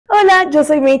Hola, yo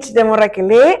soy Mitch de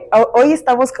MorraQueLee. Hoy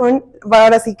estamos con,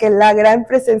 ahora sí que la gran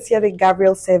presencia de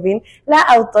Gabrielle Zevin, la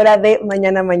autora de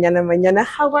Mañana, Mañana, Mañana.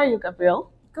 How are you, Gabrielle?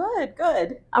 Good,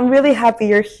 good. I'm really happy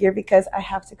you're here because I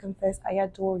have to confess, I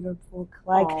adore your book.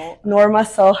 Like Norma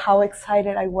saw how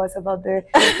excited I was about the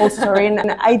whole story,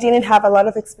 and I didn't have a lot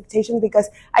of expectations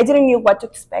because I didn't know what to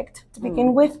expect to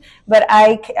begin with, but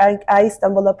I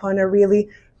stumbled upon a really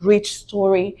rich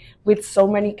story with so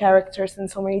many characters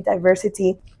and so many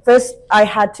diversity. First, I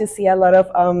had to see a lot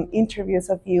of interviews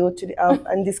of you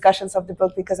and discussions of the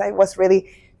book because I was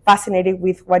really fascinated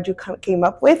with what you came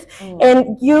up with.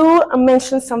 And you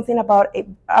mentioned something about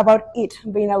it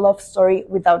being a love story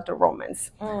without the romance,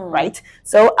 right?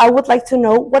 So I would like to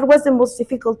know, what was the most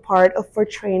difficult part of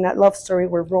portraying a love story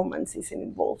where romance isn't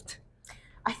involved?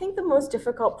 I think the most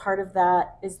difficult part of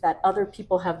that is that other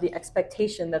people have the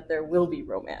expectation that there will be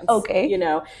romance. Okay. You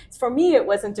know, for me, it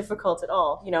wasn't difficult at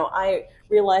all. You know, I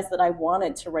realized that I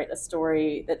wanted to write a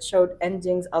story that showed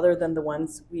endings other than the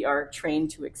ones we are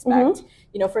trained to expect.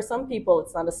 You know, for some people,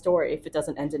 it's not a story if it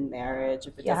doesn't end in marriage,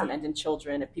 if it doesn't end in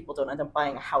children, if people don't end up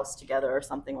buying a house together or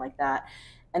something like that.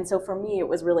 And so for me, it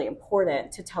was really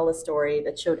important to tell a story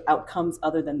that showed outcomes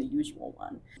other than the usual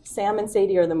one. Sam and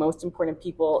Sadie are the most important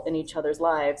people in each other's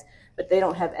lives, but they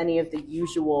don't have any of the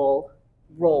usual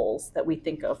roles that we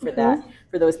think of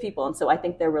for those people. And so I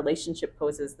think their relationship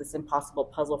poses this impossible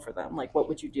puzzle for them. Like, what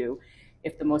would you do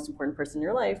if the most important person in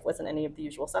your life wasn't any of the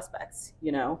usual suspects,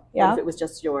 you know? What if it was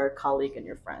just your colleague and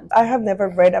your friend? I have never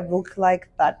read a book like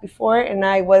that before, and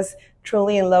I was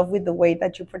truly in love with the way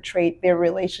that you portrayed their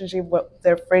relationship,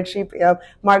 their friendship,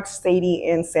 Mark, Sadie,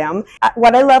 and Sam.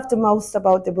 What I love the most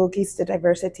about the book is the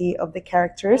diversity of the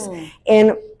characters,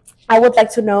 and I would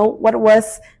like to know, what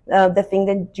was the thing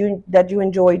that you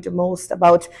enjoyed the most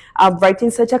about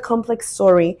writing such a complex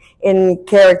story and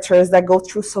characters that go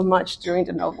through so much during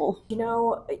the novel? You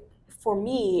know, for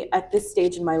me, at this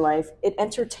stage in my life, it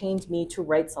entertained me to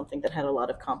write something that had a lot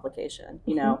of complication.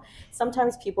 You know,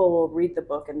 sometimes people will read the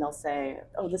book and they'll say,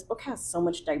 oh, this book has so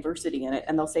much diversity in it,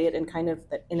 and they'll say it in kind of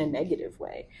in a negative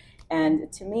way.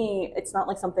 And to me, it's not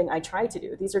like something I try to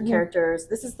do. These are characters.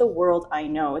 This is the world I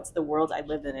know. It's the world I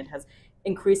live in. It has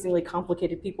increasingly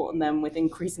complicated people in them with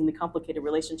increasingly complicated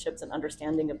relationships and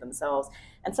understanding of themselves.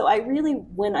 And so I really,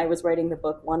 when I was writing the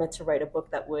book, wanted to write a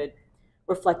book that would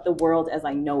reflect the world as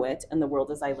I know it and the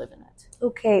world as I live in it.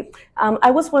 Okay.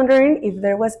 I was wondering if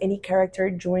there was any character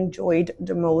you enjoyed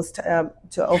the most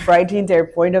of writing their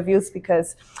point of views,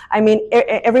 because, I mean,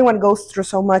 everyone goes through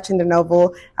so much in the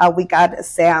novel. We got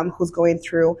Sam, who's going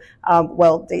through,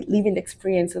 the living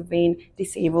experience of being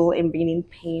disabled and being in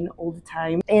pain all the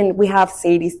time. And we have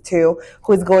Sadie, too,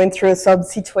 who is going through some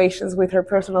situations with her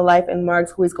personal life, and Mark,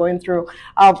 who is going through,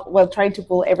 trying to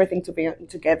pull everything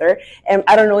together. And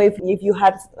I don't know if you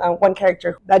had one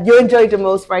character that you enjoyed the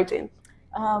most writing.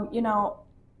 You know,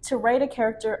 to write a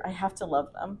character, I have to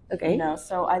love them. Okay. You know,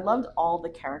 so I loved all the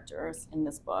characters in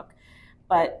this book.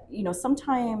 But, you know,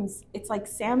 sometimes it's like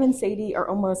Sam and Sadie are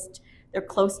almost, they're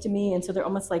close to me. And so they're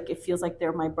almost like, it feels like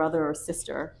they're my brother or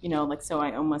sister, you know, like, so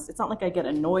it's not like I get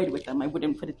annoyed with them. I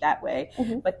wouldn't put it that way.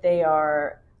 But they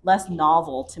are less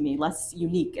novel to me, less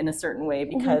unique in a certain way,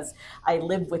 because I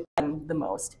live with them the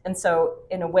most. And so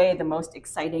in a way, the most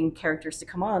exciting characters to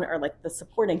come on are like the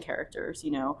supporting characters, you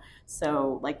know?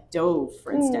 So like Dove,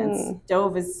 for instance.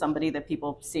 Dove is somebody that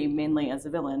people see mainly as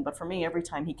a villain, but for me, every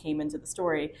time he came into the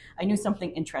story, I knew something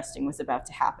interesting was about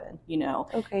to happen, you know?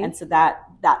 And so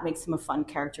that makes him a fun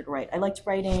character to write. I liked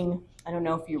writing, I don't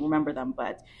know if you remember them,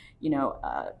 but, you know,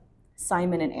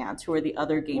 Simon and Ant, who are the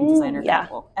other game designer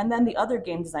couple. And then the other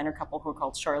game designer couple, who are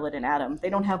called Charlotte and Adam. They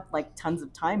don't have like tons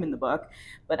of time in the book,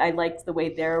 but I liked the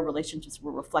way their relationships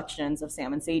were reflections of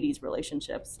Sam and Sadie's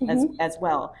relationships as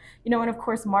well. You know, and of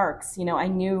course Mark's, you know, I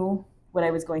knew what I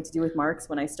was going to do with Mark's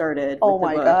when I started with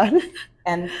the book. God.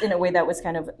 And in a way that was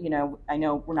kind of, you know, I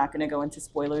know we're not going to go into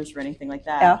spoilers or anything like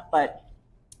that, but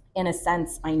in a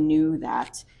sense, I knew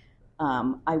that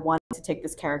I wanted to take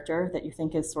this character that you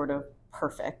think is sort of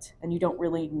perfect and you don't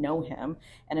really know him,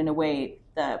 and in a way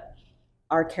that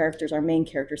our main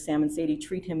characters, Sam and Sadie,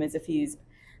 treat him as if he's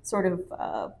sort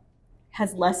of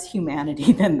has less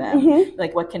humanity than them.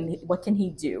 Like, what can he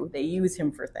do? They use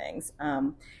him for things,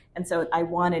 and so I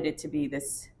wanted it to be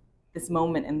this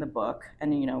moment in the book.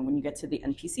 And you know, when you get to the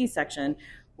NPC section,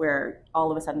 where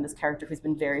all of a sudden this character who's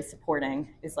been very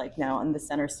supporting is like now on the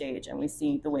center stage, and we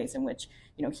see the ways in which,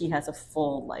 you know, he has a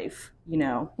full life, you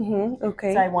know.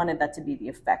 Okay. So I wanted that to be the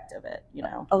effect of it, you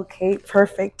know. Okay,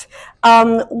 perfect.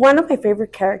 One of my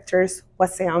favorite characters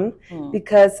was Sam,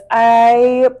 because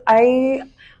I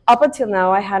up until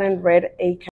now, I hadn't read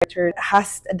a character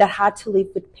that had to live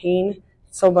with pain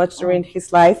so much during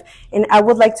his life. And I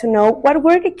would like to know, what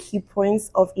were the key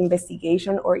points of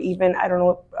investigation, or even, I don't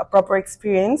know, a proper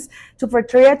experience to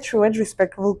portray a true and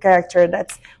respectable character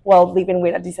that's, well, living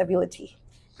with a disability?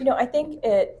 You know, I think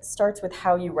it starts with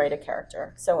how you write a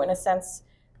character. So in a sense,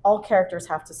 all characters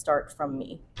have to start from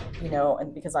me, you know,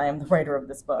 and because I am the writer of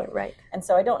this book. Right. And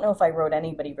so I don't know if I wrote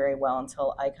anybody very well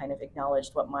until I kind of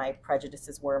acknowledged what my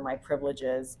prejudices were, my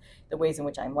privileges, the ways in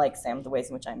which I'm like Sam, the ways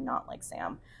in which I'm not like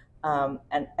Sam.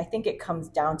 And I think it comes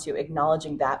down to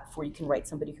acknowledging that before you can write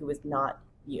somebody who is not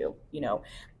you, you know.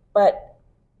 But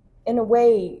in a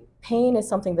way, pain is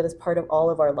something that is part of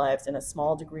all of our lives in a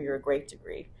small degree or a great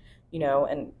degree, you know,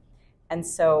 and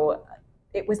so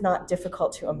it was not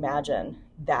difficult to imagine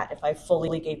that if I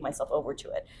fully gave myself over to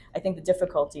it. I think the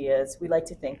difficulty is we like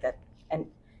to think that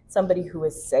somebody who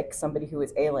is sick, somebody who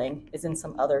is ailing, is in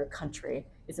some other country,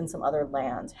 is in some other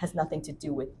land, has nothing to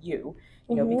do with you,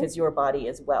 you know, because your body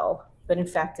is well. But in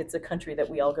fact, it's a country that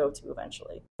we all go to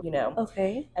eventually, you know.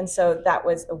 Okay. And so that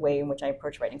was a way in which I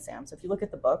approached writing Sam. So if you look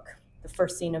at the book, the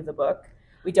first scene of the book,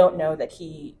 we don't know that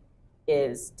he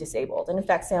is disabled. And in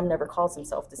fact, Sam never calls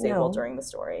himself disabled during the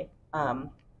story.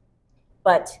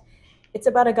 But it's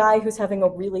about a guy who's having a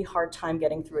really hard time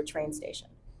getting through a train station,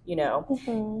 you know?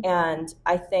 And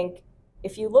I think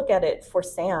if you look at it for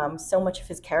Sam, so much of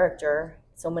his character,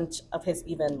 so much of his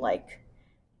even like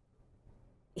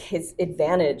his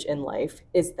advantage in life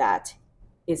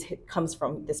comes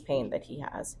from this pain that he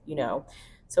has, you know?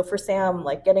 So for Sam,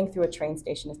 like getting through a train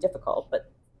station is difficult,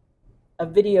 but a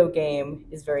video game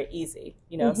is very easy,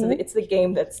 you know, so it's the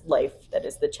game that's life that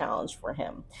is the challenge for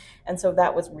him. And so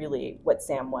that was really what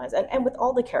Sam was. And with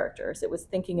all the characters, it was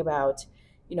thinking about,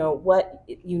 you know, what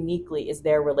uniquely is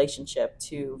their relationship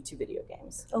to video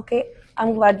games. Okay.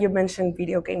 I'm glad you mentioned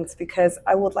video games, because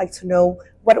I would like to know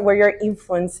what were your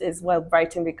influences while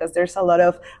writing, because there's a lot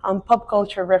of pop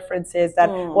culture references that,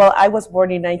 well, I was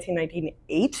born in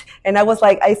 1998, and I was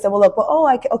like, I said, well,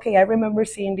 okay, I remember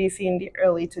seeing this in the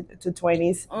early to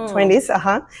 20s,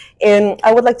 and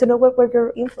I would like to know what were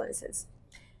your influences.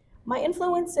 My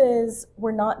influences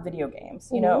were not video games.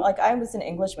 You know, like I was an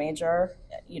English major,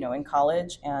 you know, in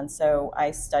college, and so I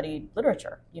studied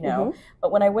literature, you know.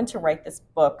 But when I went to write this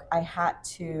book, I had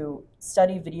to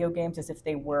study video games as if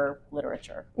they were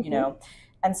literature, you know.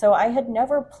 And so I had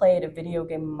never played a video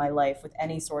game in my life with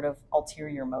any sort of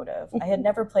ulterior motive. I had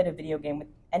never played a video game with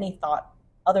any thought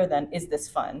other than, is this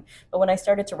fun? But when I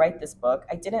started to write this book,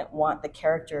 I didn't want the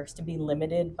characters to be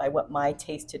limited by what my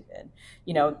taste had been.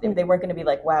 You know, they weren't going to be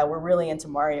like, wow, we're really into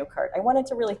Mario Kart. I wanted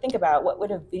to really think about what would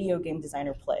a video game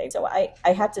designer play. So I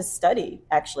had to study,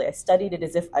 actually. I studied it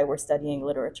as if I were studying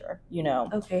literature, you know.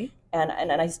 Okay. And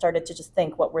I started to just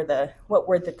think, what were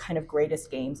the kind of greatest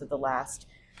games of the last,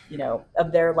 you know,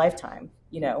 of their lifetime,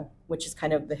 you know, which is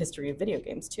kind of the history of video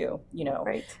games too, you know.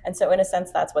 Right. And so in a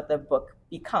sense, that's what the book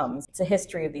becomes. It's a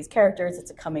history of these characters,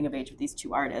 it's a coming of age of these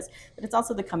two artists, but it's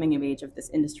also the coming of age of this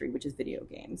industry, which is video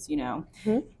games, you know.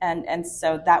 And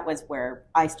so that was where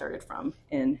I started from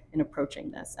in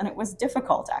approaching this. And it was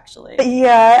difficult, actually.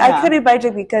 Yeah, I could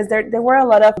imagine, because there were a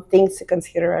lot of things to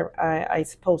consider, I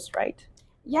suppose, right?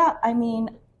 Yeah, I mean,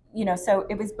 you know, so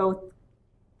it was both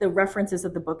the references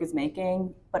that the book is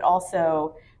making, but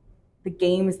also the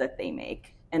games that they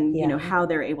make, and you know, how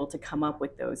they're able to come up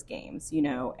with those games, you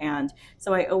know. And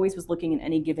so I always was looking in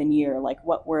any given year, like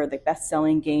what were the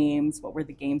best-selling games, what were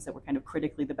the games that were kind of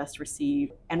critically the best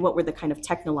received, and what were the kind of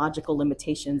technological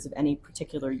limitations of any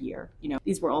particular year. You know,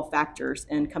 these were all factors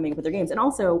in coming up with their games. And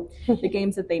also the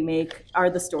games that they make are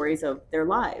the stories of their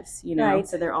lives, you know.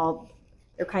 So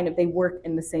they work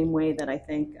in the same way that I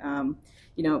think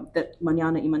you know, that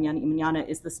Mañana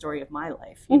is the story of my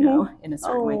life, you know, in a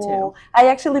certain way too. I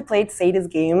actually played Sadie's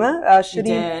game. You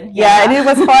did? Yeah, and it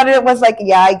was fun. It was like,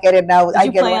 yeah, I get it now.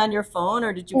 Did you play on your phone,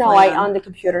 or did you play on the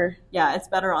computer? Yeah, it's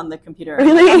better on the computer.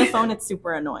 Really? On the phone, it's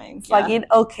super annoying.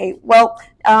 Okay, well,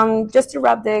 just to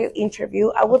wrap the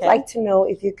interview, I would like to know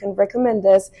if you can recommend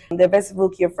us the best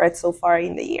book you've read so far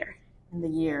in the year.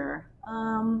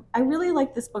 I really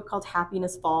like this book called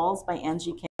Happiness Falls by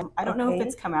Angie Kim. I don't know if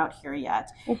it's come out here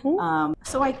yet.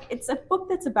 It's a book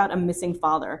that's about a missing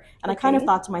father. And I kind of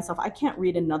thought to myself, I can't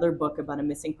read another book about a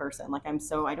missing person. Like I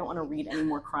don't want to read any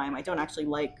more crime. I don't actually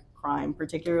like crime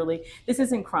particularly. This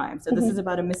isn't crime. So this is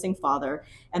about a missing father.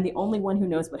 And the only one who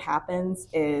knows what happens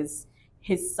is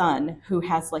his son, who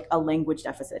has like a language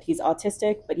deficit. He's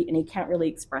autistic, but he can't really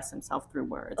express himself through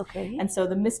words. And so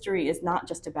the mystery is not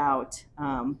just about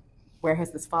where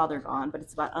has this father gone, but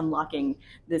it's about unlocking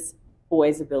this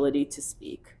boy's ability to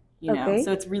speak, you know,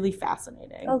 so it's really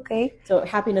fascinating. Okay. So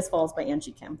Happiness Falls by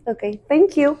Angie Kim. Okay,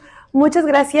 thank you. Muchas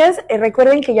gracias.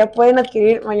 Recuerden que ya pueden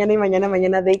adquirir Mañana y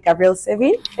Mañana de Gabrielle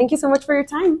Zevin. Thank you so much for your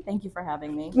time. Thank you for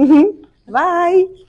having me. Bye.